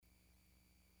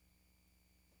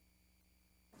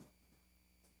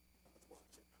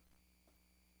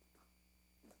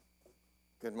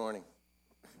Good morning.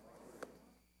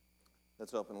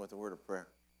 Let's open with a word of prayer.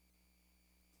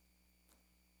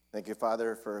 Thank you,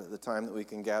 Father, for the time that we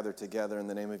can gather together in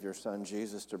the name of your Son,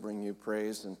 Jesus, to bring you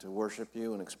praise and to worship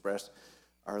you and express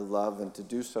our love and to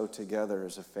do so together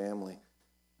as a family,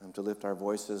 to lift our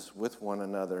voices with one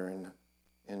another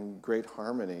in great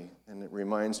harmony. And it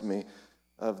reminds me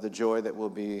of the joy that will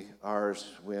be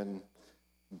ours when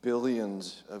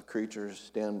billions of creatures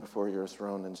stand before your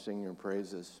throne and sing your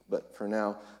praises. But for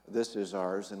now, this is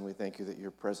ours, and we thank you that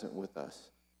you're present with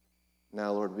us.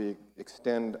 Now, Lord, we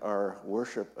extend our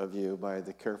worship of you by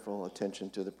the careful attention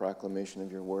to the proclamation of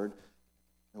your word.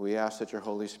 We ask that your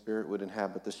Holy Spirit would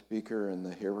inhabit the speaker and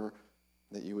the hearer,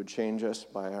 that you would change us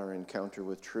by our encounter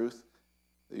with truth,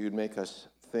 that you'd make us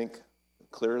think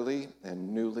clearly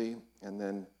and newly, and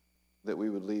then that we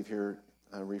would leave here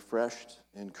refreshed,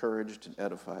 encouraged, and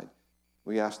edified.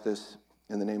 We ask this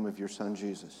in the name of your Son,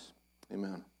 Jesus.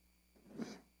 Amen.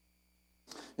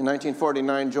 In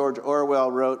 1949, George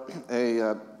Orwell wrote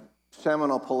a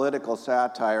seminal political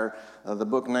satire, the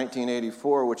book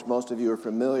 1984, which most of you are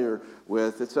familiar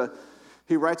with.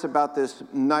 He writes about this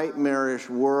nightmarish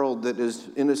world that is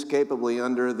inescapably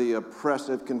under the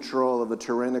oppressive control of a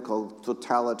tyrannical,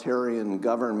 totalitarian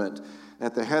government.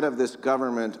 At the head of this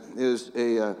government is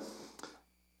a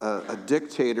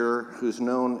dictator who's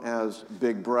known as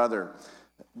Big Brother.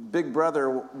 Big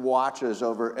Brother watches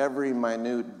over every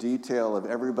minute detail of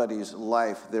everybody's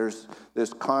life. There's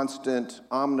this constant,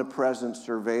 omnipresent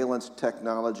surveillance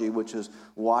technology which is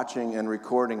watching and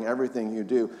recording everything you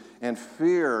do. And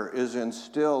fear is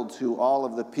instilled to all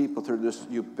of the people through this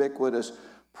ubiquitous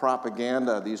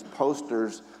propaganda, these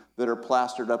posters that are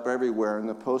plastered up everywhere. And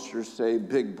the posters say,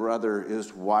 Big Brother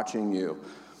is watching you.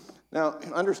 Now,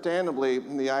 understandably,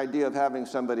 the idea of having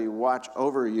somebody watch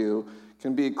over you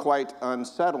can be quite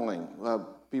unsettling.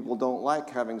 People don't like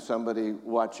having somebody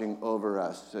watching over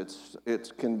us.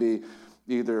 It can be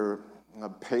either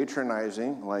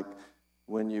patronizing, like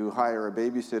when you hire a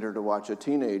babysitter to watch a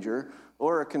teenager,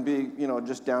 or it can be,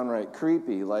 just downright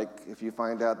creepy, like if you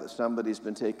find out that somebody's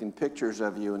been taking pictures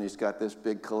of you and he's got this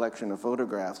big collection of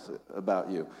photographs about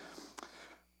you.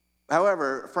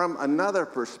 However, from another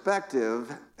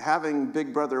perspective, having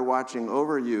Big Brother watching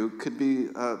over you could be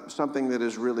something that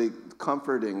is really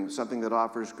comforting, something that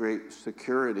offers great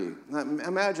security.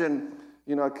 Imagine,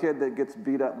 a kid that gets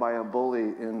beat up by a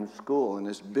bully in school, and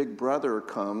his big brother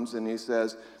comes and he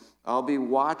says, I'll be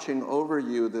watching over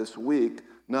you this week.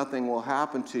 Nothing will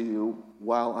happen to you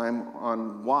while I'm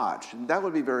on watch. And that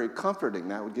would be very comforting.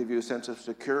 That would give you a sense of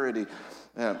security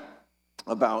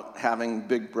about having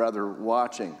Big Brother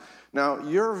watching. Now,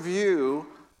 your view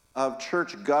of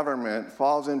church government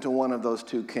falls into one of those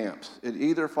two camps. It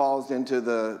either falls into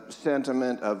the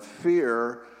sentiment of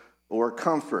fear or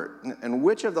comfort. And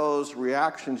which of those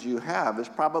reactions you have is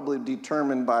probably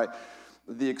determined by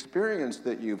the experience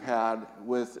that you've had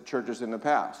with churches in the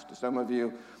past. Some of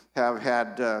you have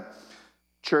had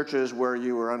churches where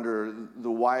you were under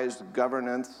the wise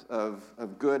governance of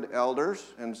good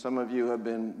elders, and some of you have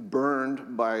been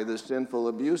burned by the sinful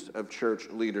abuse of church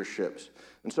leaderships.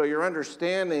 And so your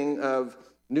understanding of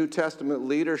New Testament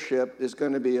leadership is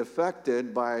going to be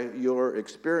affected by your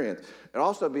experience. It'll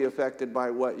also be affected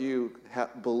by what you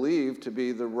believe to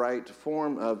be the right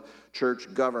form of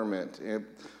church government. And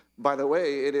by the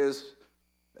way, it is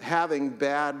having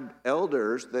bad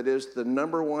elders that is the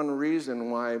number one reason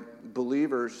why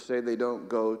believers say they don't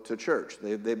go to church.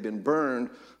 They've been burned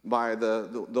by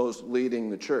those leading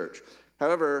the church.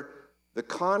 However, the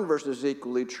converse is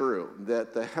equally true,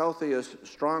 that the healthiest,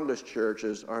 strongest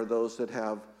churches are those that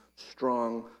have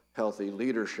strong, healthy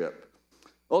leadership.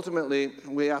 Ultimately,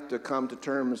 we have to come to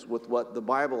terms with what the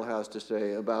Bible has to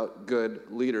say about good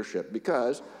leadership,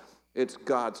 because it's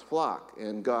God's flock,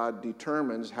 and God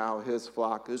determines how his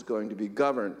flock is going to be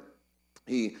governed.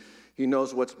 He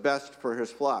knows what's best for his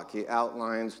flock. He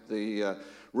outlines the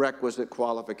requisite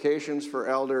qualifications for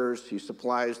elders. He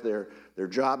supplies their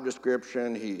job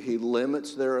description. He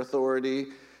limits their authority.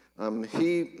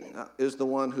 He is the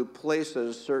one who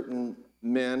places certain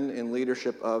men in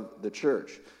leadership of the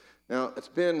church. Now, it's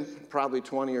been probably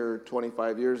 20 or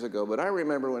 25 years ago, but I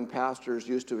remember when pastors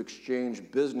used to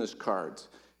exchange business cards.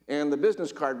 And the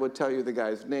business card would tell you the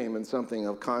guy's name and something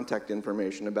of contact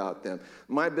information about them.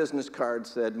 My business card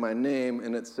said my name,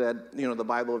 and it said, the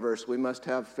Bible verse, we must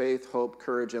have faith, hope,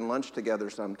 courage, and lunch together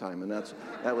sometime. And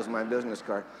that was my business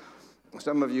card.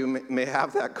 Some of you may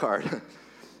have that card.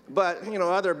 But,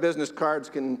 other business cards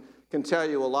can tell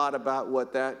you a lot about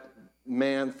what that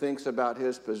man thinks about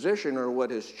his position or what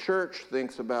his church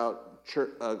thinks about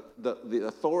the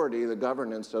authority, the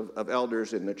governance of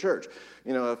elders in the church.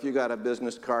 You know, if you got a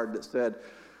business card that said,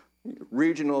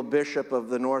 Regional Bishop of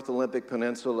the North Olympic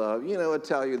Peninsula, you know, it would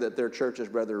tell you that their church is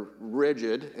rather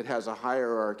rigid. It has a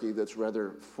hierarchy that's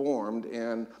rather formed,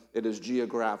 and it is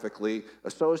geographically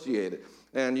associated.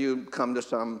 And you come to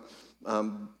some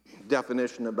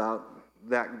definition about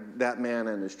that man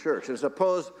and his church. And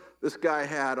suppose this guy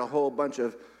had a whole bunch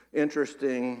of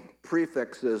interesting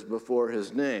prefixes before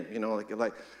his name, you know,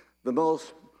 like the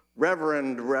most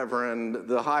Reverend,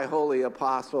 the High Holy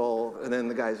Apostle, and then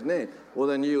the guy's name. Well,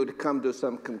 then you would come to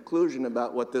some conclusion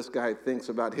about what this guy thinks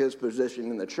about his position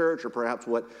in the church, or perhaps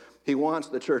what he wants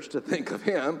the church to think of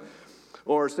him.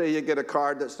 Or say you get a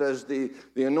card that says the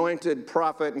anointed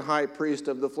prophet and high priest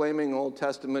of the flaming Old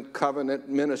Testament covenant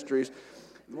ministries.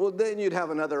 Well, then you'd have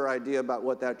another idea about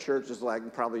what that church is like,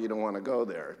 and probably you don't want to go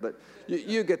there. But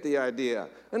you get the idea.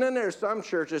 And then there's some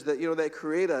churches that, you know, they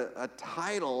create a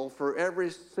title for every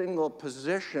single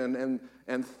position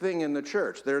and thing in the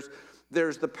church. There's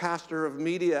the pastor of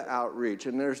media outreach,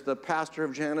 and there's the pastor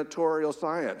of janitorial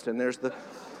science, and there's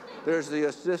the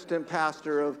assistant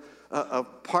pastor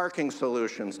of parking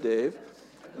solutions, Dave.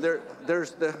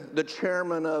 There's the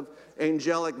chairman of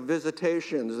angelic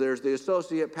visitations. There's the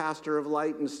associate pastor of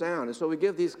light and sound. And so we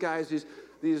give these guys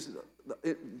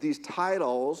these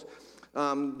titles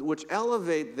which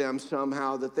elevate them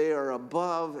somehow, that they are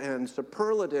above and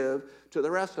superlative to the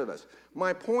rest of us.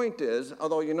 My point is,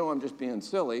 although you know I'm just being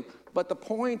silly, but the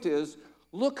point is,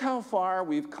 look how far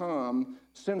we've come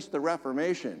since the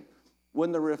Reformation.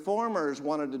 When the reformers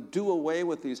wanted to do away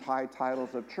with these high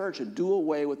titles of church and do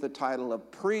away with the title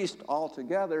of priest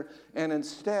altogether, and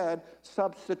instead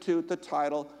substitute the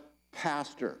title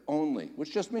pastor only,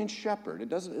 which just means shepherd.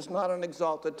 It's not an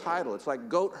exalted title. It's like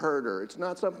goat herder. It's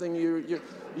not something you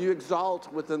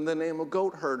exalt within the name of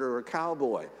goat herder or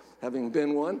cowboy, having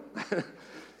been one. At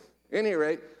any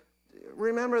rate,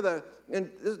 remember and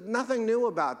there's nothing new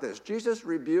about this. Jesus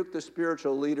rebuked the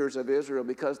spiritual leaders of Israel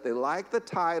because they liked the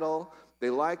title, they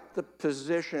liked the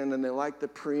position, and they liked the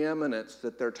preeminence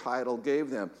that their title gave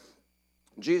them.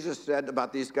 Jesus said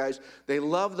about these guys, they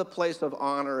love the place of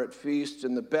honor at feasts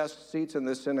and the best seats in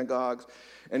the synagogues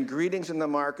and greetings in the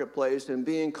marketplace and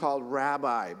being called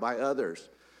rabbi by others.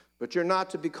 But you're not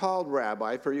to be called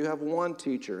rabbi, for you have one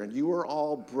teacher, and you are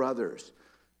all brothers.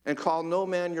 And call no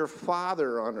man your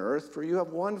father on earth, for you have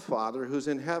one Father who's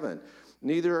in heaven.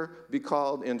 Neither be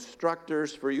called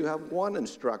instructors, for you have one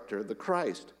instructor, the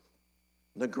Christ.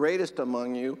 The greatest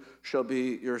among you shall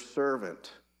be your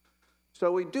servant.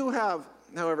 So we do have,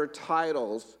 however,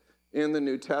 titles in the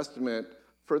New Testament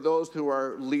for those who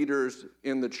are leaders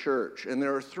in the church. And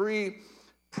there are three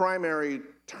primary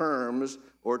terms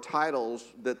or titles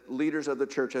that leaders of the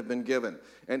church have been given.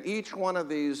 And each one of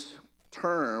these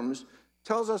terms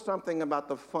tells us something about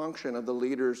the function of the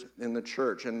leaders in the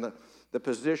church and the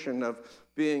position of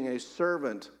being a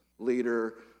servant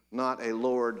leader, not a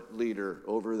Lord leader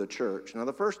over the church. Now,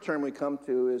 the first term we come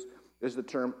to is the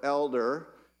term elder,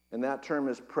 and that term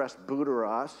is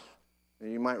presbyteros.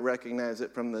 And you might recognize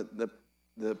it from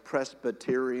the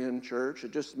Presbyterian church.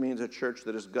 It just means a church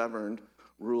that is governed,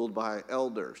 ruled by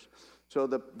elders. So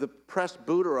the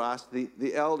presbyteros,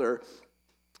 the elder,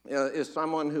 is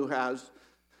someone who has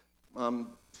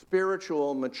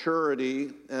spiritual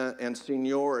maturity and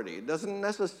seniority. It doesn't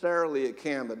necessarily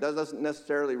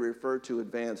refer to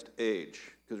advanced age.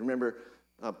 Because remember,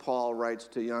 Paul writes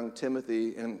to young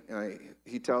Timothy, and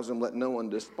he tells him, let no one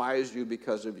despise you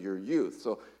because of your youth.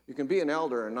 So you can be an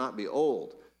elder and not be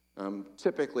old.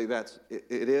 Typically,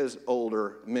 it is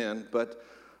older men, but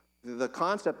the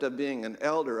concept of being an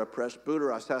elder, a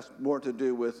presbyteros, has more to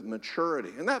do with maturity.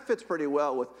 And that fits pretty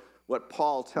well with what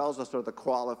Paul tells us are the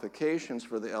qualifications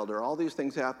for the elder. All these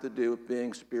things have to do with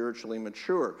being spiritually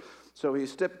mature. So he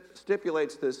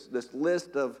stipulates this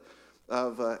list of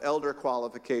elder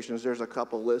qualifications. There's a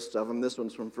couple lists of them. This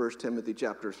one's from 1 Timothy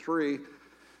chapter 3.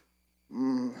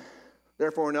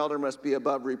 Therefore, an elder must be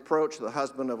above reproach, the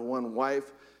husband of one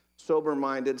wife,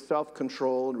 sober-minded,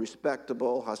 self-controlled,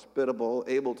 respectable, hospitable,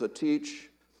 able to teach,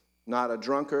 not a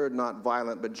drunkard, not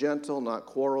violent but gentle, not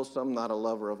quarrelsome, not a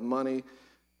lover of money.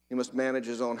 He must manage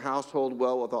his own household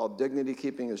well with all dignity,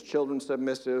 keeping his children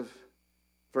submissive.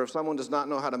 For if someone does not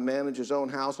know how to manage his own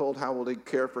household, how will he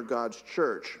care for God's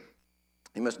church?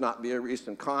 He must not be a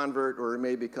recent convert, or he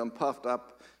may become puffed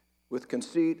up with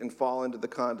conceit and fall into the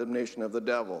condemnation of the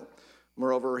devil.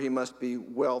 Moreover, he must be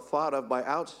well thought of by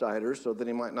outsiders so that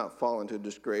he might not fall into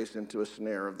disgrace, into a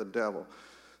snare of the devil.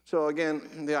 So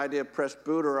again, the idea of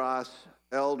presbyteros,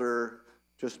 elder,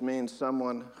 just means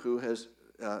someone who has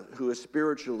who is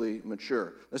spiritually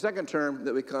mature. The second term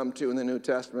that we come to in the New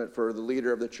Testament for the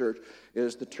leader of the church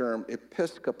is the term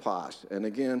episkopos. And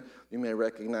again, you may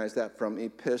recognize that from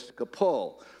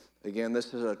episcopal. Again,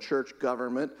 this is a church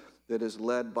government that is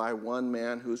led by one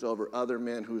man who's over other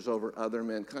men, who's over other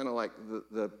men, kind of like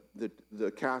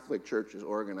the Catholic Church is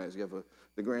organized. You have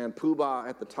the grand poobah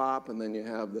at the top, and then you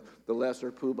have the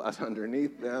lesser poobahs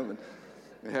underneath them, and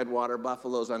the headwater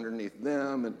buffaloes underneath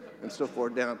them, and so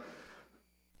forth down.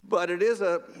 But it is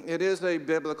a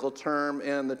biblical term,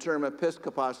 and the term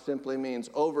episkopos simply means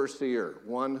overseer,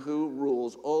 one who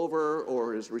rules over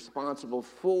or is responsible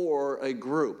for a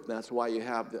group. That's why you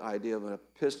have the idea of an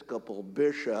episcopal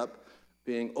bishop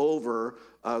being over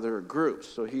other groups.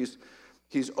 So he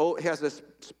has this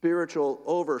spiritual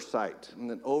oversight, and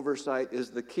that oversight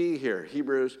is the key here.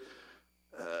 Hebrews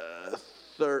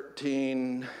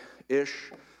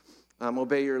 13-ish.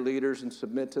 Obey your leaders and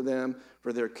submit to them,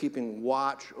 for they're keeping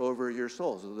watch over your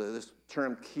souls. This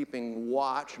term keeping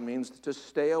watch means to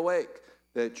stay awake,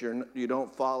 that you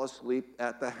don't fall asleep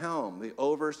at the helm. The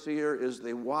overseer is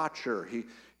the watcher.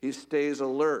 He stays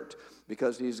alert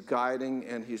because he's guiding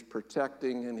and he's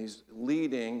protecting and he's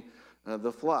leading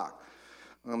the flock.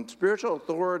 Spiritual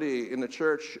authority in the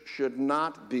church should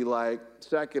not be like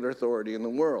secular authority in the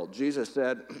world. Jesus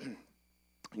said,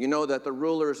 you know that the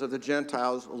rulers of the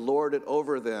Gentiles lord it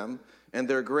over them, and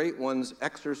their great ones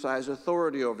exercise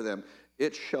authority over them.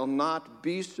 It shall not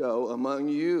be so among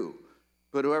you,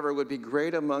 but whoever would be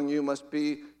great among you must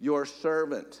be your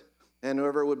servant, and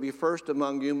whoever would be first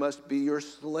among you must be your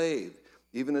slave,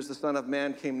 even as the Son of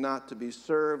Man came not to be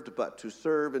served, but to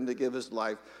serve and to give his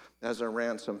life as a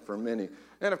ransom for many.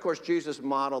 And of course, Jesus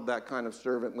modeled that kind of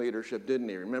servant leadership, didn't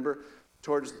he? Remember,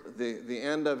 towards the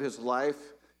end of his life,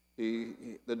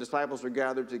 the disciples are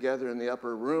gathered together in the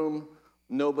upper room.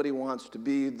 Nobody wants to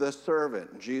be the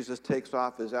servant. Jesus takes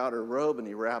off his outer robe and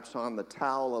he wraps on the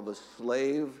towel of a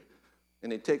slave,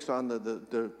 and he takes on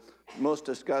the most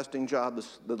disgusting job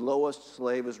the lowest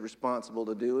slave is responsible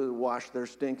to do, is wash their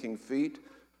stinking feet.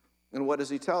 And what does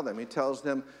he tell them? He tells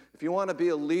them, if you want to be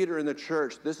a leader in the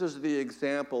church, this is the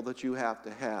example that you have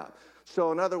to have.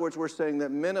 So in other words, we're saying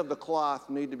that men of the cloth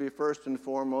need to be first and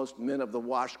foremost men of the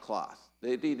washcloth.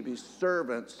 They need to be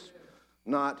servants,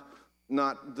 not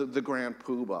the grand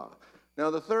poobah.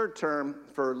 Now, the third term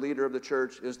for leader of the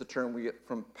church is the term we get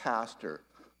from pastor,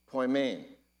 poimen.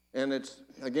 And it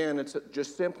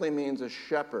just simply means a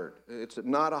shepherd. It's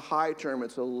not a high term,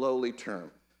 it's a lowly term.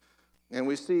 And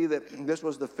we see that this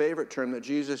was the favorite term that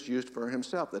Jesus used for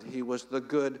himself, that he was the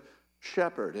good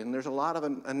shepherd. And there's a lot of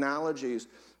analogies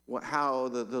how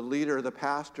the leader, the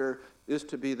pastor, is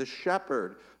to be the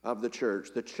shepherd of the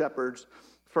church. The shepherd's,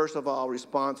 first of all,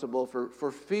 responsible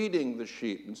for feeding the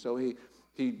sheep. And so he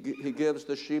gives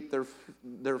the sheep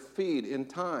their feed in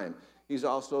time. He's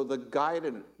also the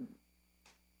guider.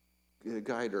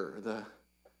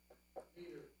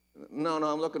 No,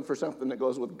 I'm looking for something that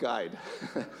goes with guide.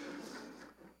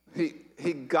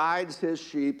 He guides his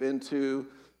sheep into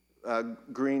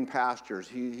green pastures.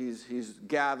 He's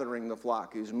gathering the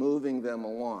flock. He's moving them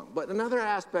along. But another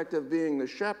aspect of being the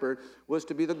shepherd was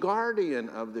to be the guardian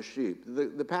of the sheep.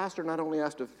 The pastor not only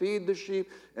has to feed the sheep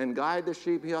and guide the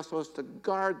sheep, he also has to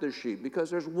guard the sheep because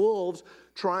there's wolves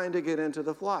trying to get into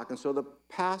the flock. And so the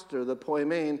pastor, the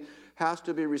poimen, has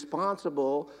to be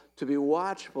responsible to be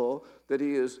watchful that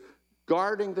he is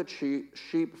guarding the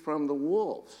sheep from the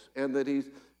wolves, and that he's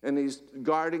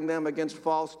guarding them against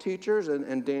false teachers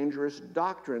and dangerous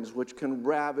doctrines which can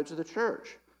ravage the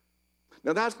church.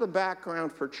 Now, that's the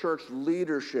background for church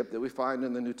leadership that we find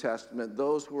in the New Testament,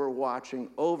 those who are watching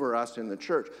over us in the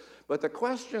church. But the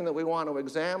question that we want to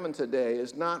examine today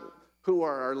is not who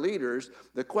are our leaders.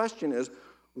 The question is,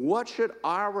 what should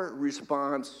our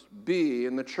response be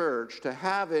in the church to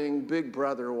having Big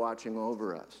Brother watching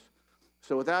over us?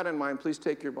 So with that in mind, please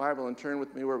take your Bible and turn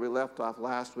with me where we left off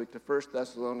last week to 1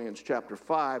 Thessalonians chapter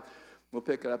 5. We'll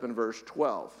pick it up in verse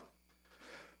 12.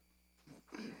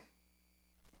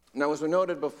 Now, as we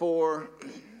noted before,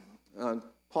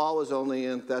 Paul was only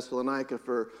in Thessalonica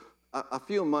for a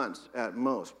few months at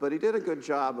most, but he did a good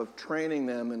job of training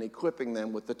them and equipping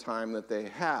them with the time that they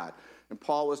had. And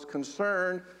Paul was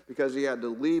concerned because he had to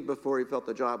leave before he felt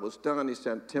the job was done. He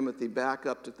sent Timothy back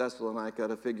up to Thessalonica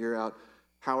to figure out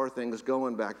how are things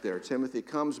going back there. Timothy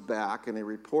comes back and he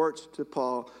reports to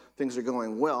Paul things are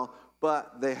going well,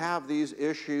 but they have these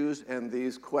issues and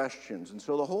these questions. And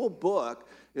so the whole book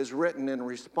is written in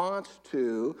response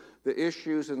to the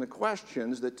issues and the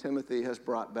questions that Timothy has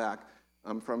brought back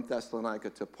from Thessalonica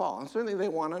to Paul. And certainly they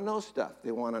want to know stuff.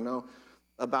 They want to know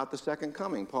about the second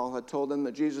coming. Paul had told them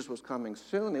that Jesus was coming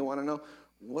soon. They want to know,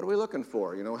 what are we looking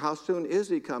for? How soon is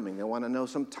he coming? They want to know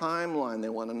some timeline. They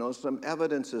want to know some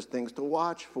evidences, things to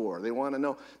watch for. They want to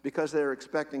know, because they're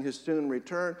expecting his soon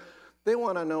return, they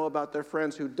want to know about their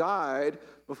friends who died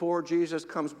before Jesus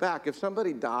comes back. If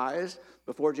somebody dies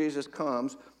before Jesus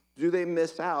comes, do they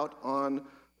miss out on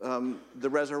the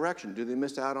resurrection? Do they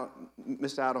miss out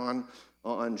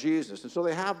on Jesus? And so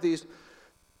they have these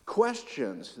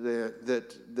questions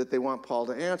that they want Paul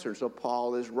to answer. So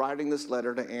Paul is writing this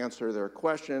letter to answer their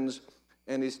questions,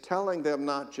 and he's telling them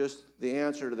not just the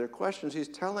answer to their questions, he's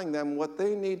telling them what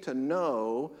they need to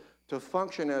know to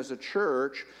function as a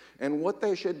church and what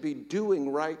they should be doing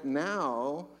right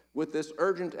now with this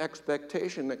urgent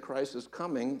expectation that Christ is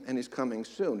coming, and he's coming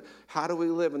soon. How do we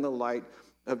live in the light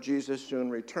of Jesus' soon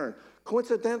return?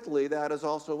 Coincidentally, that is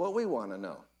also what we want to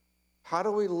know. How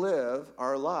do we live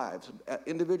our lives,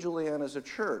 individually and as a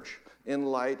church, in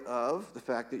light of the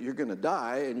fact that you're going to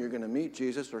die and you're going to meet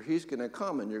Jesus, or he's going to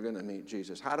come and you're going to meet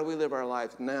Jesus? How do we live our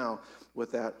lives now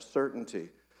with that certainty?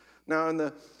 Now,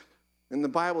 in the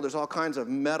Bible, there's all kinds of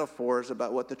metaphors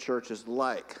about what the church is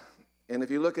like. And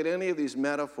if you look at any of these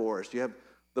metaphors, you have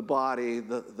the body,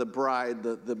 the bride,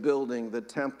 the building, the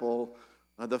temple,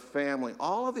 the family.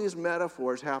 All of these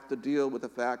metaphors have to deal with the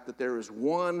fact that there is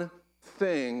one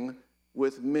thing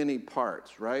with many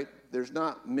parts, right? There's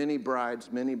not many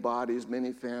brides, many bodies,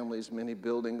 many families, many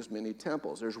buildings, many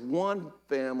temples. There's one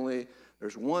family,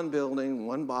 there's one building,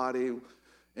 one body.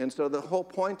 And so the whole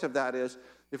point of that is,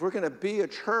 if we're going to be a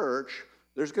church,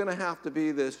 there's going to have to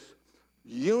be this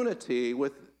unity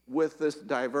with this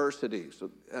diversity.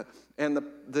 So, and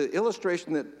the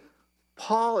illustration that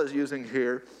Paul is using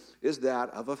here is that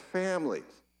of a family.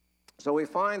 So we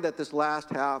find that this last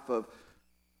half of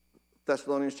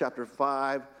Thessalonians chapter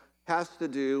 5 has to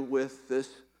do with this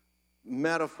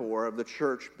metaphor of the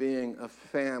church being a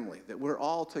family, that we're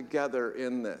all together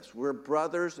in this. We're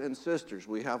brothers and sisters.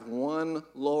 We have one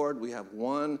Lord. We have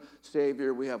one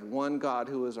Savior. We have one God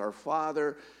who is our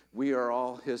Father. We are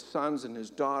all his sons and his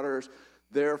daughters.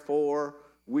 Therefore,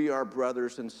 we are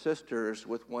brothers and sisters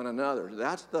with one another.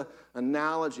 That's the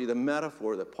analogy, the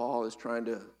metaphor that Paul is trying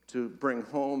to bring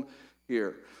home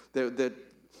here.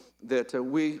 That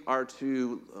we are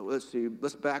to,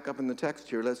 let's back up in the text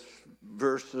here.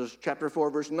 Chapter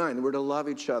 4, verse 9, that we're to love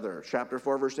each other. Chapter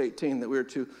 4, verse 18, that we're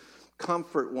to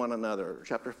comfort one another.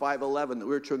 Chapter 5:11, that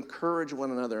we're to encourage one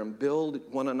another and build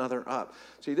one another up.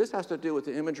 See, this has to do with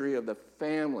the imagery of the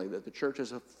family, that the church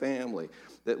is a family,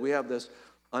 that we have this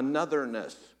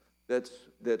anotherness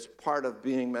that's part of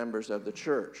being members of the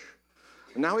church.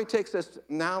 And now he takes this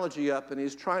analogy up and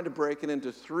he's trying to break it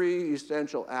into three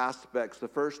essential aspects. The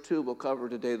first two we'll cover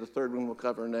today, the third one we'll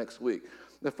cover next week.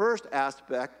 The first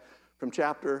aspect from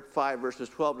chapter 5, verses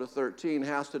 12 to 13,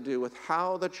 has to do with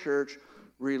how the church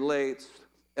relates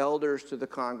elders to the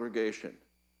congregation.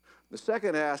 The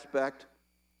second aspect,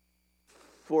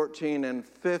 14 and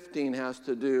 15, has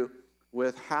to do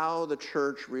with how the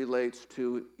church relates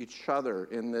to each other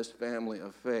in this family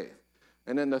of faith.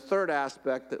 And then the third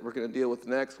aspect that we're going to deal with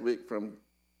next week from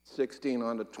 16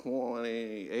 on to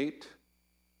 28,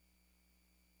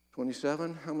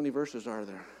 27, how many verses are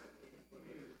there?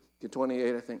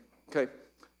 28, I think. Okay,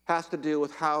 has to do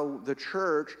with how the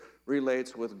church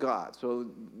relates with God.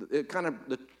 So it kind of,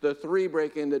 the three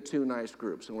break into two nice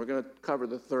groups, and we're going to cover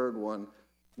the third one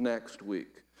next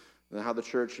week. And how the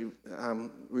church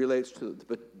relates to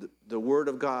the Word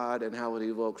of God and how it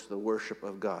evokes the worship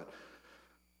of God.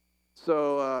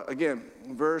 So again,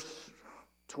 verse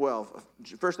 12,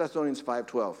 1 Thessalonians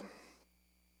 5:12.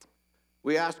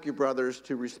 We ask you, brothers,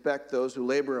 to respect those who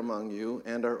labor among you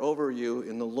and are over you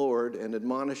in the Lord and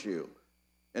admonish you,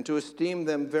 and to esteem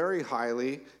them very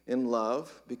highly in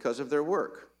love because of their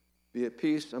work. Be at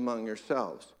peace among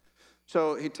yourselves.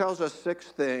 So he tells us 6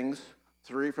 things,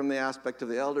 3 from the aspect of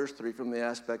the elders, 3 from the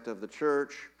aspect of the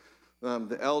church.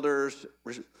 The elders,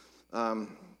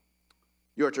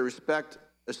 you are to respect,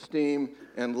 esteem,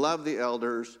 and love the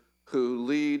elders who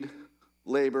lead,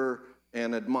 labor,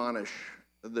 and admonish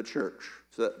the church.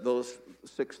 So that those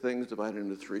 6 things divided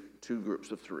into 2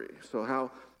 groups of 3. So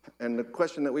and the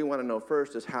question that we want to know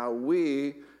first is how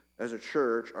we as a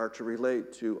church are to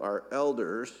relate to our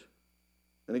elders.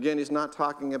 And again, he's not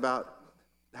talking about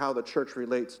how the church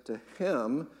relates to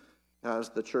him as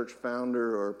the church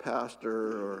founder or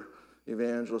pastor or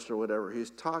evangelist or whatever. He's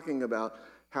talking about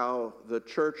how the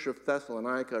church of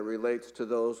Thessalonica relates to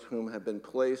those whom have been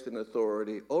placed in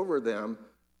authority over them,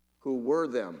 who were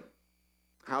them,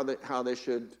 how they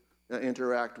should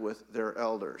interact with their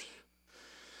elders.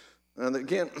 And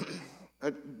again,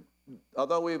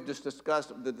 although we've just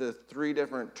discussed the 3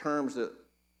 different terms that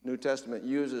New Testament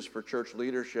uses for church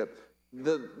leadership,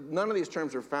 None of these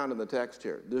terms are found in the text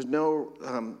here. There's no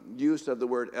use of the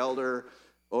word elder,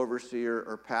 overseer,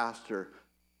 or pastor.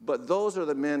 But those are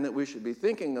the men that we should be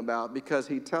thinking about, because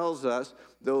he tells us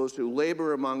those who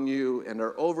labor among you and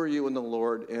are over you in the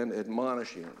Lord and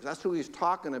admonish you. That's who he's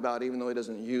talking about, even though he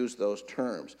doesn't use those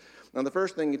terms. Now, the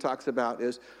first thing he talks about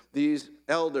is these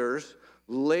elders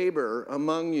labor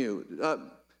among you.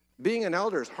 Being an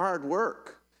elder is hard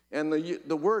work. And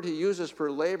the word he uses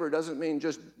for labor doesn't mean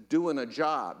just doing a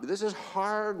job. This is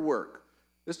hard work.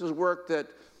 This is work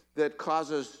that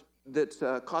causes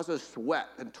sweat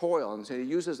and toil. And so he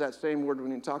uses that same word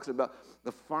when he talks about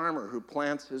the farmer who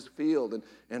plants his field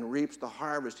and reaps the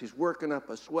harvest. He's working up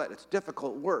a sweat. It's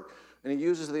difficult work. And he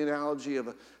uses the analogy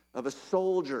of a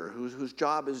soldier whose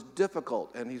job is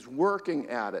difficult and he's working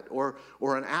at it, or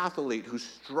an athlete who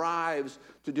strives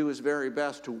to do his very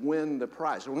best to win the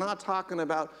prize. So we're not talking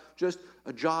about just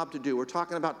a job to do. We're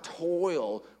talking about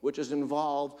toil, which is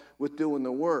involved with doing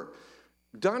the work.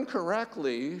 Done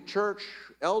correctly, church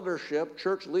eldership,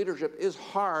 church leadership is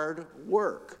hard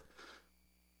work.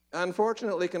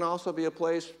 Unfortunately, it can also be a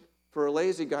place for a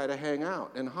lazy guy to hang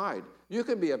out and hide. You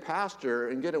can be a pastor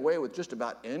and get away with just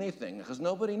about anything because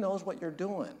nobody knows what you're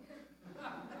doing.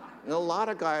 And a lot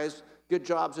of guys get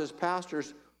jobs as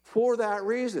pastors for that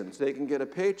reason. So they can get a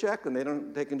paycheck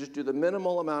and they can just do the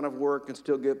minimal amount of work and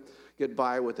still get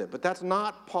by with it. But that's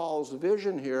not Paul's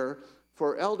vision here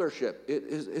for eldership.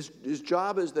 His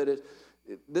job is that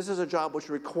this is a job which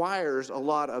requires a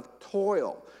lot of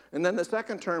toil. And then the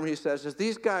second term he says is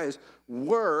these guys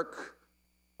work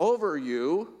over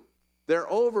you. They're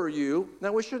over you.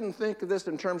 Now, we shouldn't think of this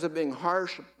in terms of being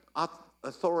harsh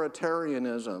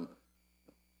authoritarianism.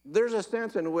 There's a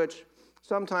sense in which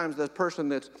sometimes the person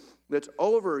that's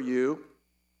over you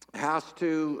has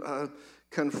to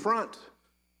confront,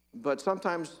 but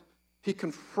sometimes he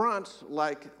confronts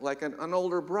like an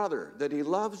older brother, that he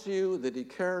loves you, that he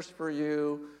cares for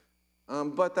you,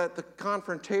 but that the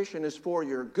confrontation is for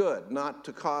your good, not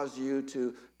to cause you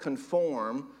to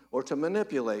conform or to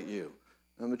manipulate you.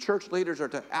 And the church leaders are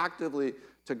to actively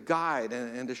to guide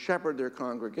and to shepherd their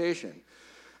congregation.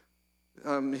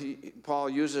 Paul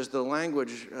uses the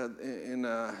language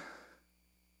in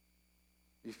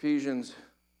Ephesians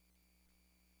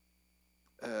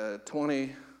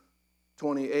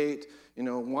 20:28.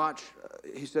 Watch.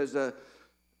 He says,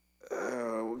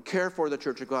 care for the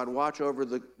church of God. Watch over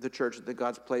the church that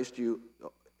God's placed you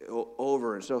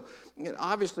over. And so,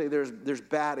 obviously, there's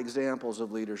bad examples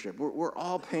of leadership. We're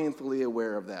all painfully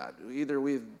aware of that. Either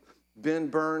we've been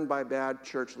burned by bad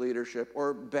church leadership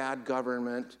or bad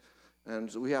government,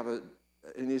 and so we have an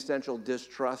essential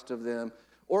distrust of them,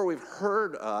 or we've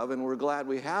heard of, and we're glad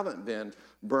we haven't been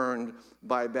burned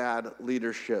by bad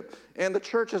leadership. And the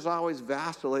church has always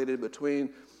vacillated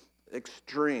between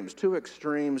extremes, two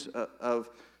extremes of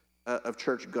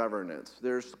church governance.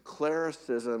 There's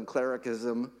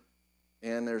clericism,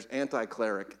 and there's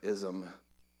anti-clericism.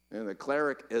 And the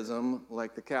clericism,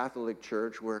 like the Catholic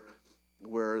Church, where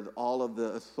all of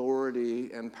the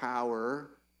authority and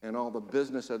power and all the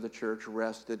business of the church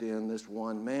rested in this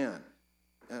one man.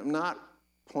 And I'm not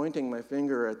pointing my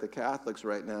finger at the Catholics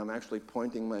right now. I'm actually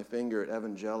pointing my finger at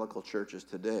evangelical churches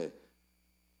today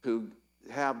who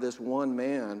have this one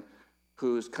man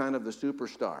who's kind of the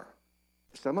superstar.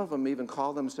 Some of them even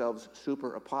call themselves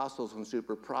super apostles and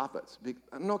super prophets.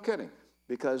 No kidding,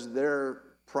 because their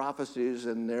prophecies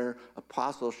and their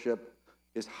apostleship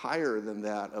is higher than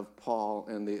that of Paul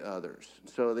and the others.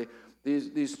 So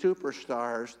these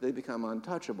superstars, they become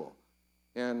untouchable,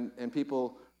 and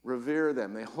people revere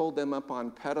them. They hold them up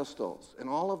on pedestals, and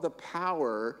all of the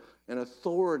power and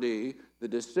authority, the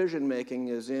decision-making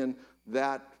is in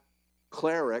that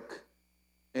cleric,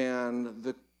 and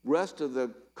the rest of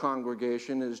the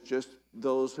congregation is just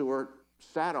those who are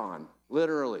sat on,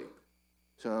 literally.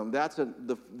 So that's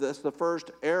the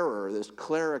first error, this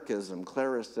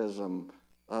clericism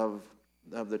of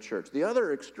the church. The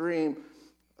other extreme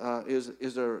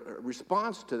is a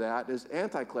response to that is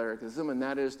anti-clericism, and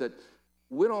that is that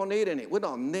we don't need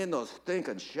those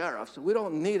stinking sheriffs. We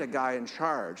don't need a guy in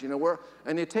charge.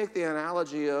 And you take the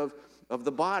analogy of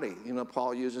the body.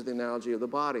 Paul uses the analogy of the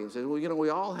body and says, well, we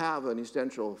all have an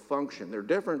essential function. There are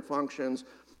different functions,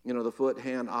 the foot,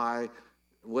 hand, eye,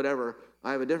 whatever.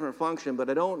 I have a different function, but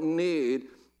I don't need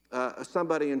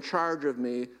somebody in charge of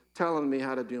me telling me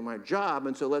how to do my job.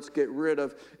 And so let's get rid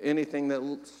of anything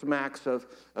that smacks of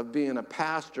being a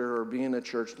pastor or being a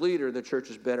church leader. The church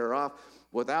is better off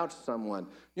without someone.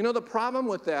 The problem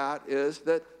with that is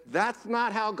that that's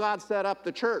not how God set up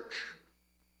the church.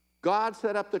 God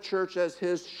set up the church as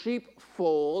his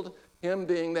sheepfold, him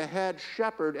being the head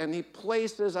shepherd, and he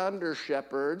places under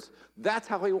shepherds. That's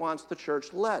how he wants the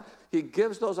church led. He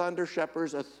gives those under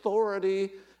shepherds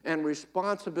authority and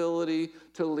responsibility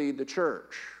to lead the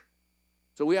church.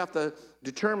 So we have to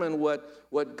determine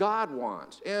what God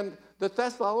wants. And the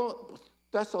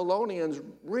Thessalonians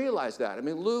realized that. I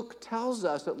mean, Luke tells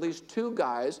us at least two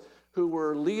guys who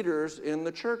were leaders in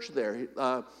the church there,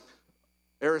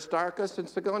 Aristarchus and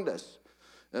Secundus,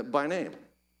 by name.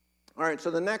 All right,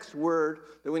 so the next word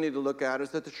that we need to look at is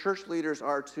that the church leaders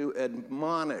are to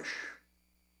admonish.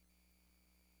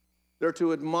 They're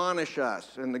to admonish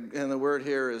us, and the word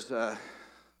here is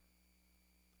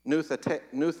nuthateo.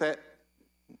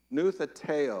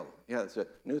 Yeah, that's it,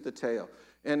 nuthateo.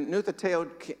 And nuthateo,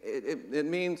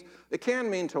 it can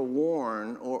mean to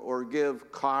warn or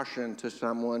give caution to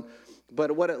someone, but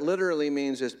what it literally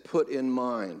means is put in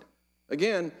mind.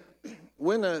 Again,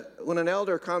 when an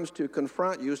elder comes to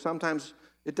confront you, sometimes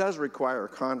it does require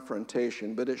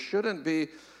confrontation, but it shouldn't be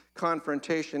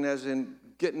confrontation as in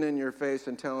getting in your face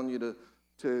and telling you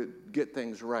to get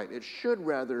things right. It should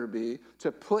rather be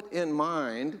to put in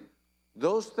mind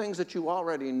those things that you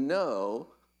already know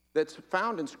that's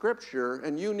found in Scripture,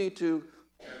 and you need to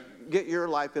get your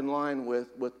life in line with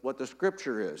what the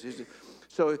Scripture is.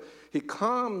 So he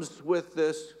comes with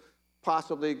this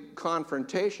possibly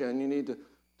confrontation. You need to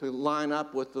line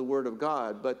up with the Word of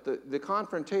God. But the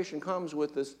confrontation comes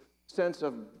with this sense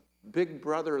of big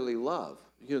brotherly love,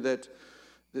 that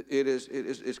it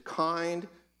is kind,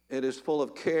 it is full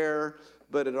of care,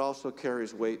 but it also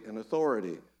carries weight and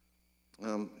authority.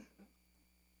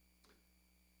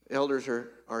 Elders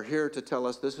are here to tell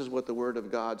us this is what the Word of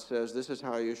God says, this is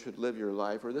how you should live your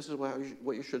life, or this is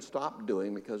what you should stop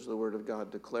doing because the Word of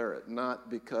God declare it, not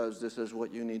because this is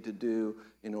what you need to do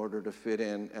in order to fit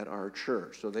in at our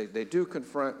church. So they do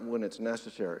confront when it's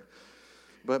necessary.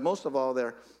 But most of all,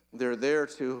 they're there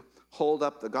to hold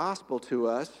up the gospel to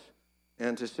us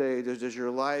and to say, does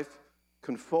your life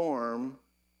conform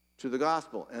to the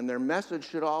gospel? And their message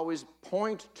should always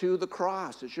point to the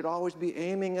cross. It should always be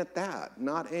aiming at that,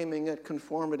 not aiming at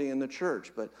conformity in the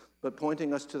church, but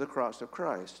pointing us to the cross of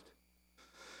Christ.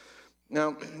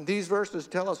 Now, these verses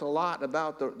tell us a lot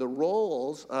about the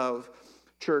roles of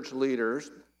church leaders,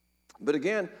 but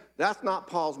again, that's not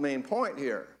Paul's main point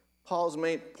here. Paul's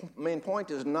main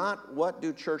point is not what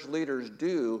do church leaders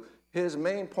do. His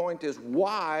main point is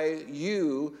why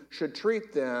you should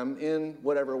treat them in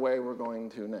whatever way we're going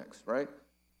to next, right?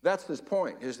 That's his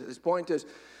point. His point is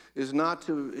not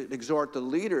to exhort the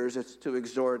leaders, it's to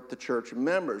exhort the church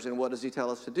members. And what does he tell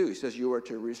us to do? He says you are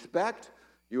to respect,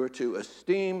 you are to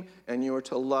esteem, and you are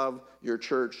to love your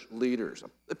church leaders.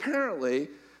 Apparently,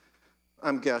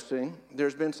 I'm guessing,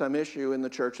 there's been some issue in the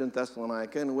church in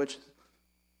Thessalonica in which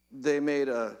they made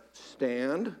a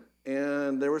stand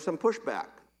and there was some pushback.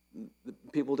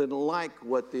 People didn't like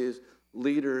what these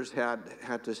leaders had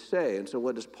to say. And so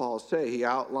what does Paul say? He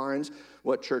outlines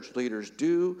what church leaders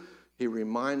do. He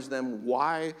reminds them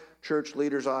why church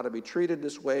leaders ought to be treated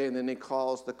this way. And then he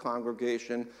calls the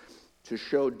congregation to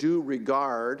show due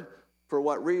regard. For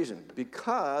what reason?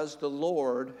 Because the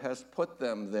Lord has put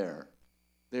them there.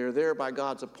 They're there by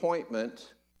God's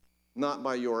appointment, not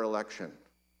by your election.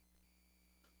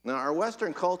 Now, our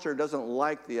Western culture doesn't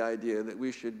like the idea that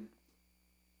we should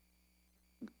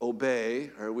obey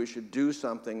or we should do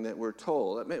something that we're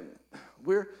told. I mean,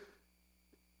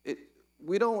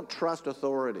 we don't trust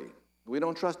authority. We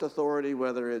don't trust authority,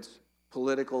 whether it's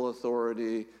political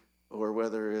authority or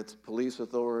whether it's police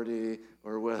authority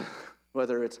or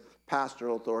whether it's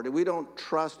pastoral authority. We don't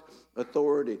trust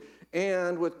authority,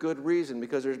 and with good reason,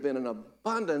 because there's been an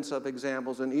abundance of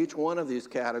examples in each one of these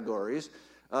categories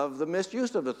of the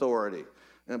misuse of authority,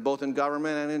 both in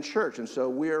government and in church. And so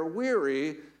we are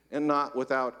weary and not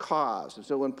without cause. And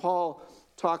so when Paul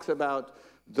talks about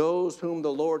those whom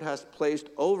the Lord has placed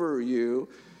over you,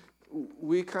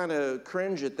 we kind of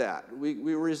cringe at that.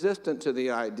 We're resistant to the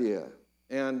idea.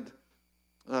 And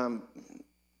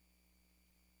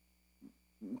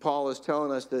Paul is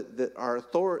telling us that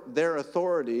their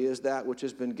authority is that which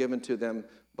has been given to them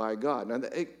by God. Now,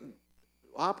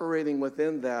 operating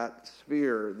within that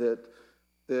sphere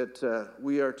that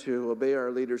we are to obey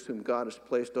our leaders whom God has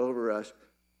placed over us,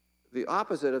 the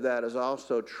opposite of that is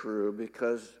also true,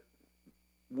 because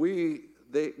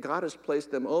God has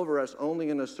placed them over us only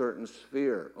in a certain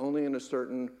sphere, only in a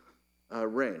certain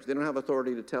range. They don't have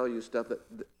authority to tell you stuff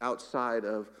outside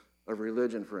of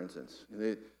religion, for instance.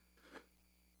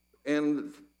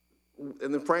 And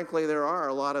then, frankly, there are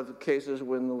a lot of cases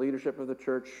when the leadership of the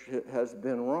church has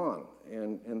been wrong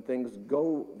and things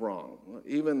go wrong.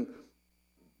 Even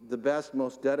the best,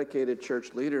 most dedicated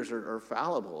church leaders are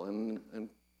fallible, and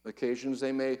occasions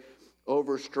they may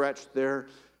overstretch their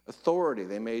authority.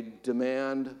 They may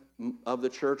demand of the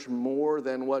church more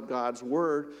than what God's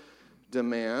word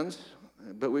demands.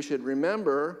 But we should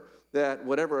remember that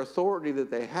whatever authority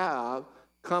that they have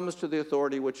comes to the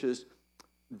authority which is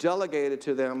delegated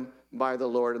to them by the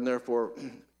Lord, and therefore,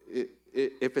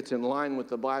 if it's in line with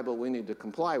the Bible, we need to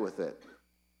comply with it.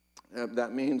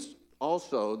 That means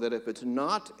also that if it's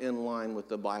not in line with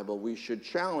the Bible, we should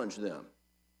challenge them.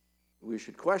 We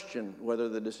should question whether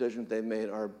the decisions they've made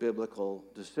are biblical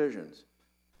decisions.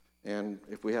 And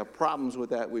if we have problems with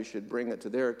that, we should bring it to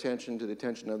their attention, to the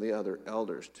attention of the other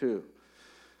elders too.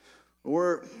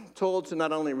 We're told to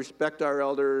not only respect our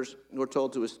elders, we're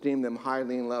told to esteem them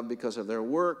highly in love because of their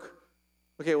work.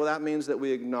 Okay, well, that means that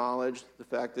we acknowledge the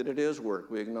fact that it is work.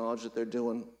 We acknowledge that they're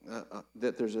doing,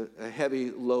 that there's a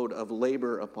heavy load of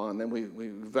labor upon them. We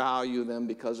value them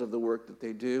because of the work that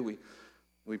they do.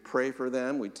 We pray for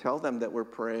them. We tell them that we're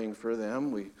praying for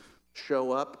them. We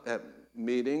show up at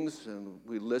meetings and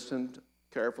we listen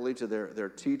carefully to their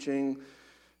teaching.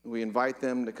 We invite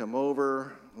them to come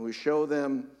over. We show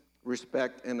them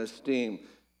respect and esteem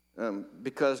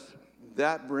because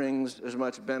that brings as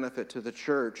much benefit to the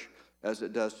church as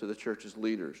it does to the church's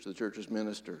leaders, to the church's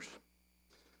ministers.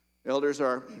 Elders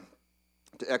are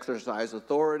to exercise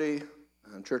authority,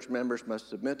 and church members must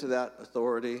submit to that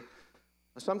authority.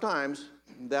 Sometimes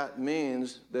that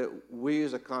means that we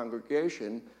as a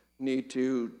congregation need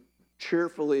to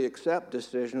cheerfully accept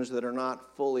decisions that are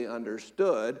not fully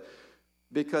understood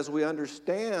because we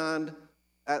understand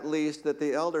at least that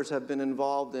the elders have been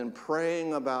involved in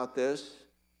praying about this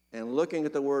and looking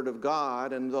at the Word of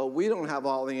God, and though we don't have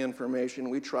all the information,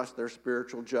 we trust their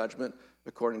spiritual judgment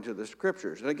according to the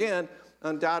Scriptures. And again,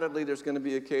 undoubtedly there's going to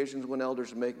be occasions when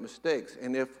elders make mistakes,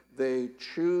 and if they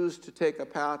choose to take a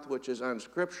path which is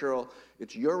unscriptural,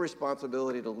 it's your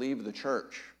responsibility to leave the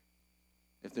church.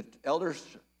 If the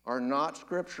elders are not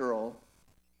scriptural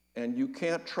and you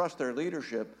can't trust their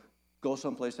leadership, go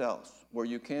someplace else where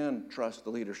you can trust the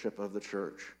leadership of the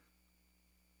church.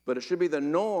 But it should be the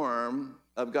norm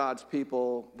of God's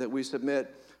people that we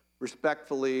submit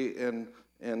respectfully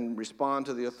and respond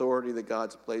to the authority that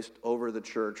God's placed over the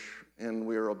church, and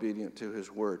we are obedient to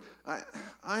his word.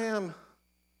 I am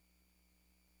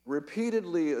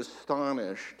repeatedly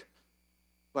astonished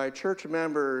by church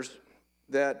members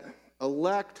that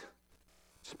elect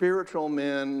spiritual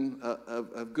men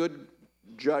of good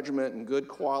judgment and good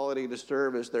quality to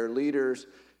serve as their leaders,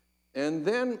 and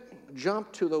then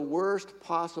jump to the worst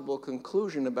possible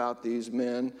conclusion about these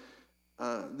men,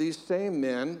 these same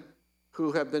men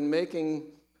who have been making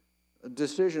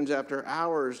decisions after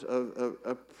hours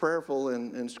of prayerful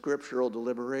and scriptural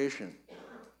deliberation.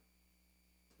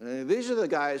 And these are the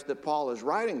guys that Paul is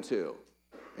writing to,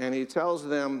 and he tells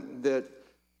them that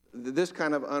this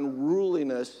kind of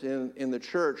unruliness in the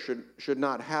church should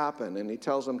not happen, and he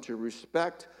tells them to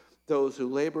respect those who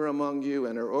labor among you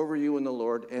and are over you in the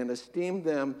Lord, and esteem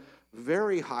them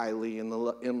very highly in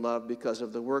love because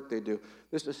of the work they do.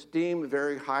 This esteem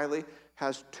very highly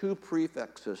has two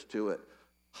prefixes to it: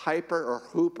 hyper or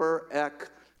hooper, ek,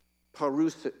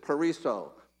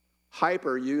 pariso.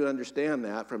 Hyper, you understand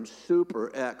that from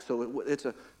super, ek. So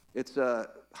it's a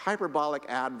hyperbolic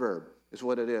adverb is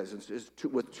what it is. It's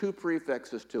with two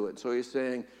prefixes to it. So he's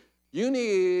saying, you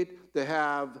need to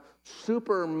have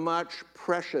super much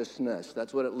preciousness.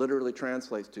 That's what it literally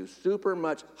translates to. Super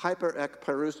much, hyper ek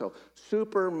paruso,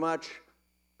 super much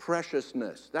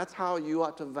preciousness. That's how you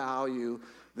ought to value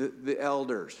the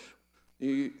elders.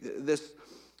 This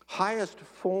highest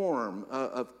form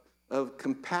of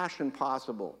compassion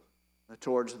possible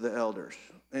towards the elders.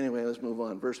 Anyway, let's move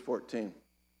on. Verse 14.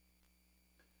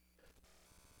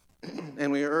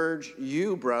 And we urge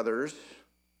you, brothers.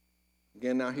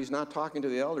 Again, now he's not talking to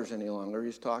the elders any longer.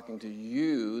 He's talking to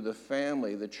you, the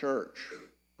family, the church,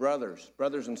 brothers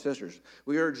and sisters.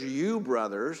 We urge you,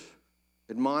 brothers,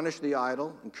 admonish the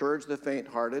idle, encourage the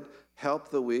faint-hearted, help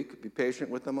the weak, be patient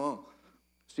with them all.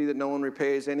 See that no one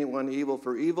repays anyone evil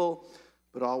for evil,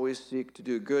 but always seek to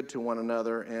do good to one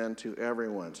another and to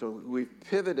everyone. So we've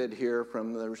pivoted here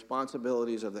from the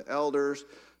responsibilities of the elders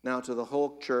now to the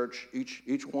whole church,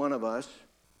 each one of us.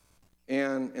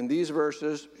 And in these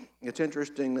verses, it's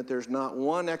interesting that there's not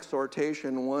one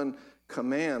exhortation, one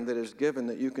command that is given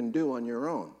that you can do on your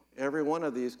own. Every one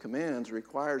of these commands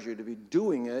requires you to be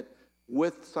doing it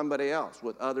with somebody else,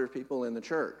 with other people in the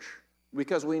church,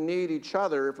 because we need each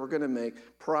other if we're going to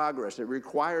make progress. It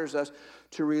requires us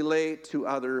to relate to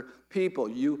other people.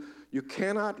 You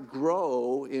cannot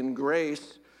grow in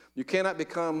grace. You cannot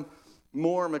become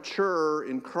more mature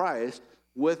in Christ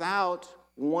without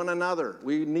one another.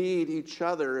 We need each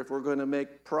other if we're going to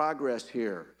make progress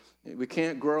here. We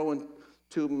can't grow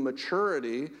into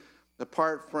maturity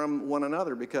apart from one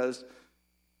another, because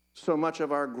so much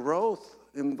of our growth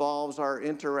involves our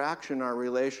interaction, our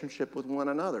relationship with one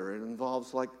another. It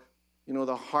involves, like,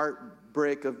 the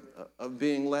heartbreak of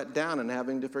being let down and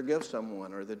having to forgive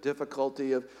someone, or the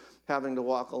difficulty of having to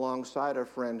walk alongside a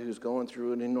friend who's going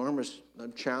through an enormous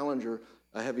challenge or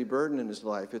a heavy burden in his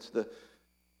life. It's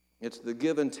the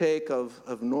give and take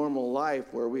of normal life,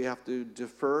 where we have to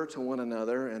defer to one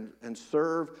another and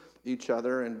serve each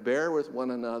other and bear with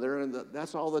one another. And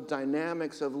that's all the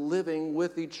dynamics of living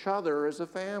with each other as a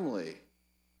family.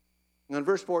 And in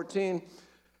verse 14,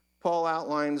 Paul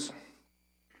outlines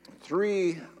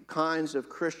 3 kinds of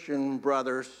Christian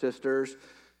brothers, sisters,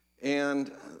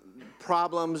 and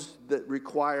problems that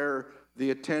require the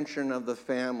attention of the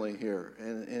family here.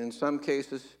 And in some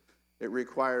cases, it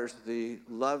requires the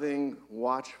loving,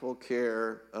 watchful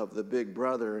care of the big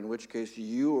brother, in which case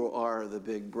you are the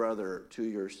big brother to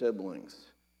your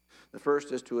siblings. The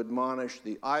first is to admonish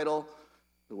the idle.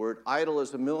 The word idle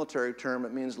is a military term.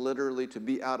 It means literally to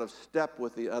be out of step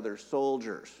with the other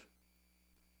soldiers.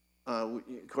 Of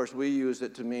course, we use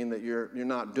it to mean that you're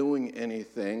not doing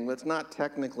anything. That's not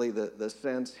technically the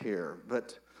sense here,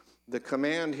 but the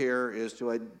command here is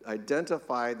to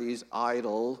identify these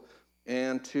idle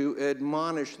and to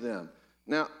admonish them.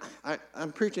 Now,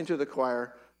 I'm preaching to the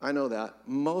choir. I know that.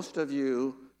 Most of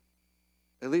you,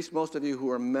 at least most of you who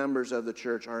are members of the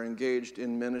church, are engaged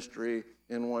in ministry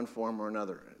in one form or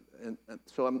another. And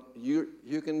so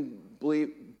you can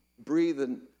breathe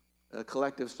a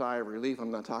collective sigh of relief.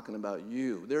 I'm not talking about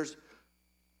you.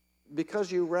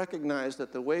 Because you recognize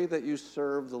that the way that you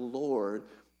serve the Lord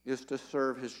is to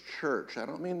serve his church. I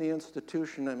don't mean the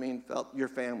institution. I mean your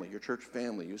family, your church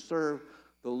family. You serve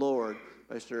the Lord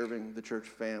by serving the church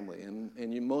family.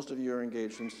 And most of you are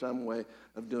engaged in some way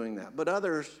of doing that. But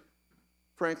others,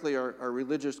 frankly, are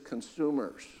religious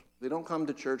consumers. They don't come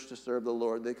to church to serve the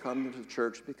Lord. They come to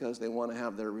church because they want to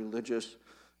have their religious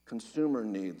consumer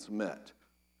needs met.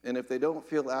 And if they don't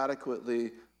feel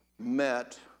adequately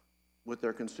met with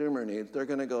their consumer needs, they're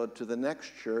going to go to the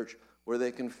next church where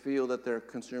they can feel that their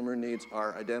consumer needs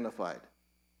are identified.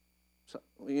 So,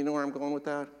 you know where I'm going with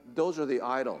that? Those are the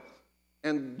idle.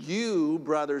 And you,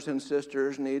 brothers and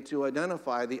sisters, need to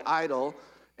identify the idle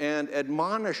and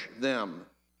admonish them,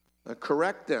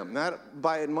 correct them.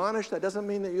 By admonish, that doesn't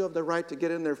mean that you have the right to get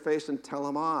in their face and tell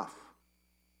them off.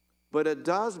 But it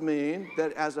does mean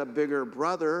that as a bigger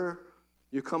brother,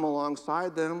 you come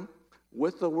alongside them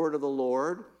with the word of the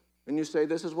Lord, and you say,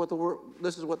 this is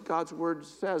what God's word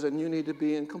says, and you need to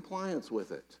be in compliance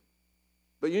with it.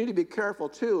 But you need to be careful,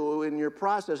 too, in your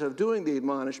process of doing the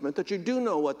admonishment, that you do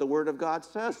know what the word of God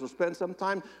says. So spend some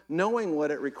time knowing what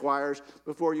it requires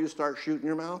before you start shooting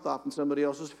your mouth off in somebody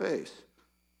else's face.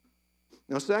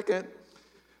 Now, second,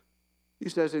 he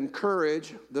says,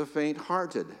 encourage the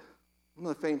faint-hearted.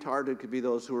 Well, the faint-hearted could be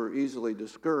those who are easily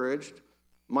discouraged.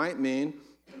 Might mean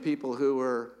people who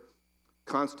are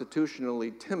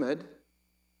constitutionally timid,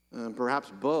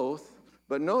 perhaps both.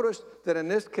 But notice that in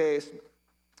this case,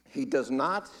 he does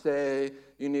not say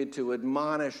you need to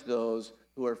admonish those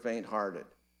who are faint-hearted.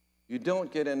 You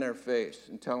don't get in their face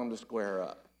and tell them to square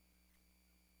up.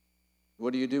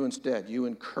 What do you do instead? You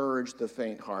encourage the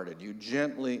faint-hearted. You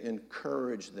gently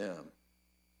encourage them.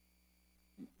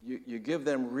 You give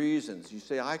them reasons. You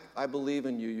say, I believe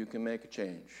in you. You can make a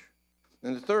change.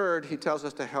 And the third, he tells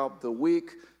us to help the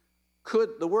weak.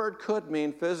 The word could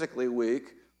mean physically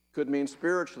weak, could mean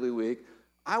spiritually weak.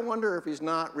 I wonder if he's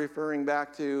not referring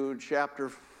back to chapter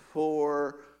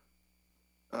 4,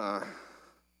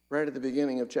 right at the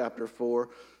beginning of chapter 4,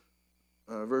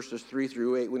 verses 3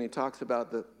 through 8, when he talks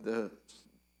about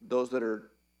those that are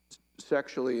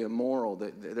sexually immoral,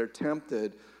 they're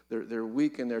tempted, they're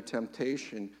weak in their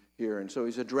temptation here. And so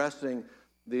he's addressing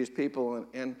these people,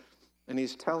 and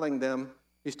he's telling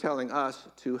us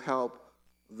to help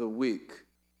the weak.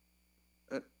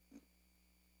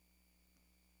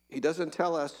 He doesn't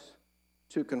tell us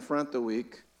to confront the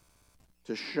weak,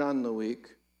 to shun the weak,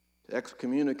 to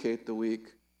excommunicate the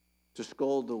weak, to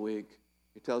scold the weak.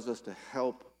 He tells us to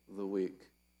help the weak.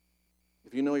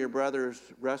 If you know your brother's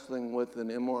wrestling with an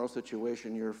immoral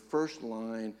situation, your first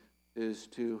line is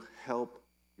to help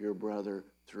your brother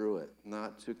through it,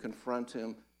 not to confront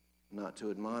him, not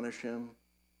to admonish him,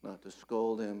 not to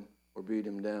scold him or beat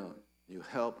him down. You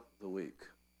help the weak.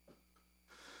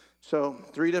 So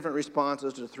 3 different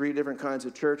responses to 3 different kinds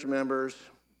of church members.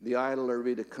 The idle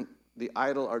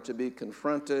are to be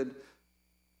confronted.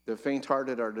 The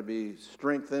faint-hearted are to be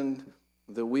strengthened.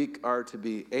 The weak are to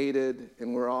be aided,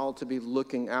 and we're all to be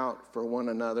looking out for one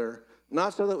another,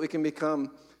 not so that we can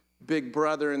become big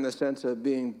brother in the sense of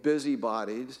being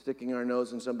busybodies, sticking our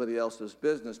nose in somebody else's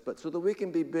business, but so that we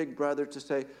can be big brother to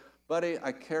say, buddy,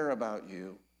 I care about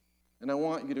you, and I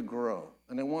want you to grow,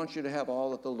 and I want you to have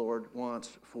all that the Lord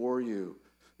wants for you.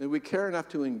 And we care enough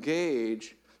to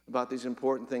engage about these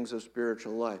important things of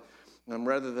spiritual life.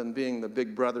 Rather than being the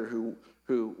big brother who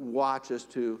watches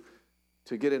to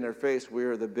get in their face, we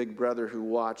are the big brother who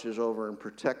watches over and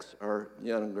protects our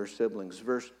younger siblings.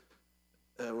 Verse,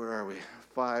 where are we?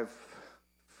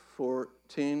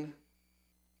 5:14.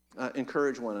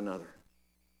 Encourage one another.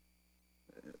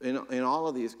 In all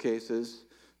of these cases,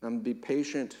 be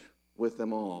patient with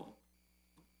them all.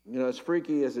 As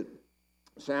freaky as it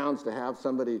sounds to have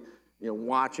somebody,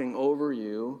 watching over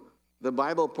you, the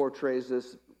Bible portrays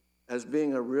this as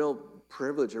being a real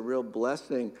privilege, a real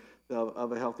blessing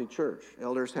of a healthy church.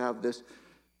 Elders have this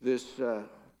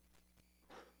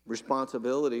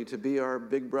responsibility to be our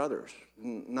big brothers,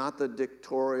 not the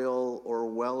dictatorial,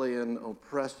 Orwellian,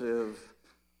 oppressive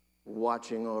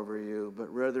watching over you,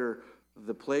 but rather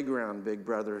the playground big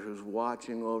brother who's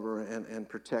watching over and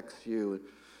protects you.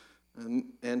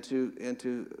 And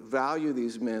to value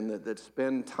these men that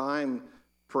spend time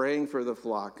praying for the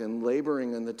flock and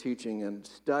laboring in the teaching and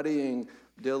studying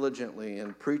diligently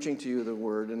and preaching to you the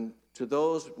word. And to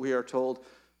those we are told,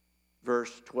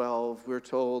 verse 12, we're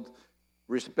told,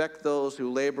 respect those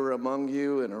who labor among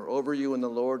you and are over you in the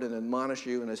Lord and admonish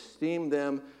you and esteem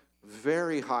them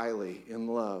very highly in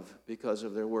love because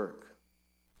of their work.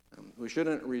 We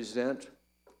shouldn't resent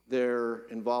their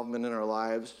involvement in our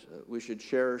lives. We should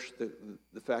cherish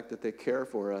the fact that they care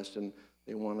for us and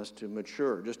they want us to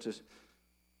mature. Just as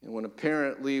when a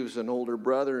parent leaves an older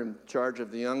brother in charge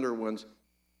of the younger ones,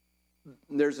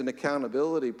 there's an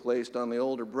accountability placed on the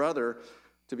older brother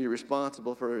to be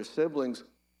responsible for his siblings.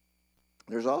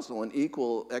 There's also an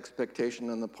equal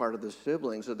expectation on the part of the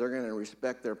siblings that they're going to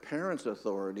respect their parents'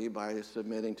 authority by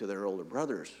submitting to their older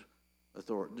brother's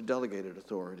authority, delegated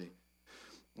authority.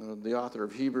 The author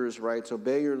of Hebrews writes,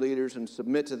 obey your leaders and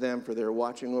submit to them, for they're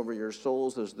watching over your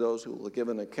souls as those who will give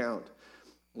an account.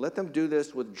 Let them do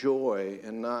this with joy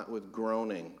and not with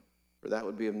groaning, for that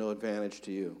would be of no advantage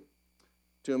to you.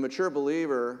 To a mature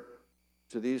believer,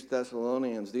 to these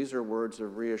Thessalonians, these are words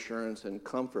of reassurance and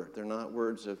comfort. They're not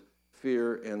words of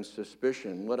fear and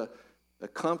suspicion. What a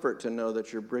comfort to know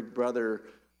that your big brother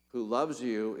who loves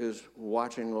you is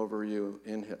watching over you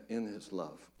in his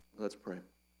love. Let's pray.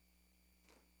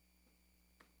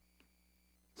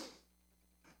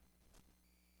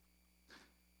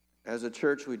 As a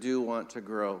church, we do want to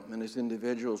grow, and as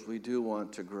individuals, we do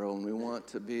want to grow, and we want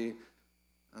to be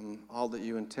all that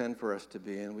you intend for us to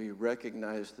be, and we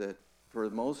recognize that for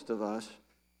most of us,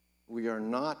 we are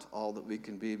not all that we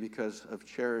can be because of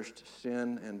cherished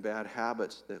sin and bad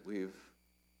habits that we've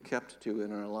kept to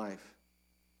in our life.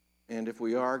 And if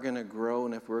we are going to grow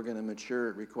and if we're going to mature,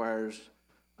 it requires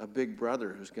a big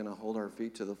brother who's going to hold our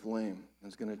feet to the flame and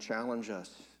is going to challenge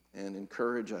us and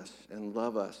encourage us and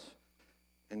love us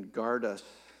and guard us,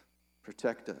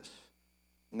 protect us.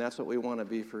 And that's what we want to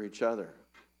be for each other.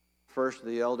 First,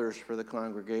 the elders for the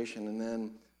congregation, and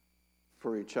then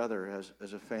for each other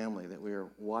as a family, that we are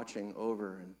watching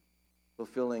over and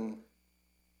fulfilling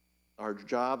our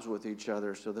jobs with each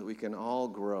other so that we can all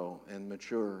grow and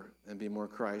mature and be more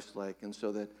Christ-like, and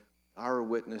so that our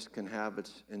witness can have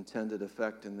its intended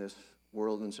effect in this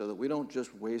world, and so that we don't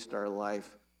just waste our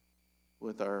life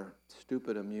with our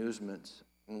stupid amusements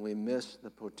and we miss the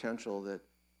potential that,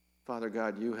 Father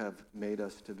God, you have made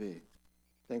us to be.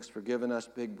 Thanks for giving us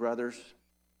big brothers.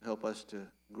 Help us to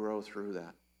grow through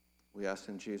that. We ask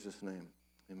in Jesus' name.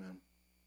 Amen.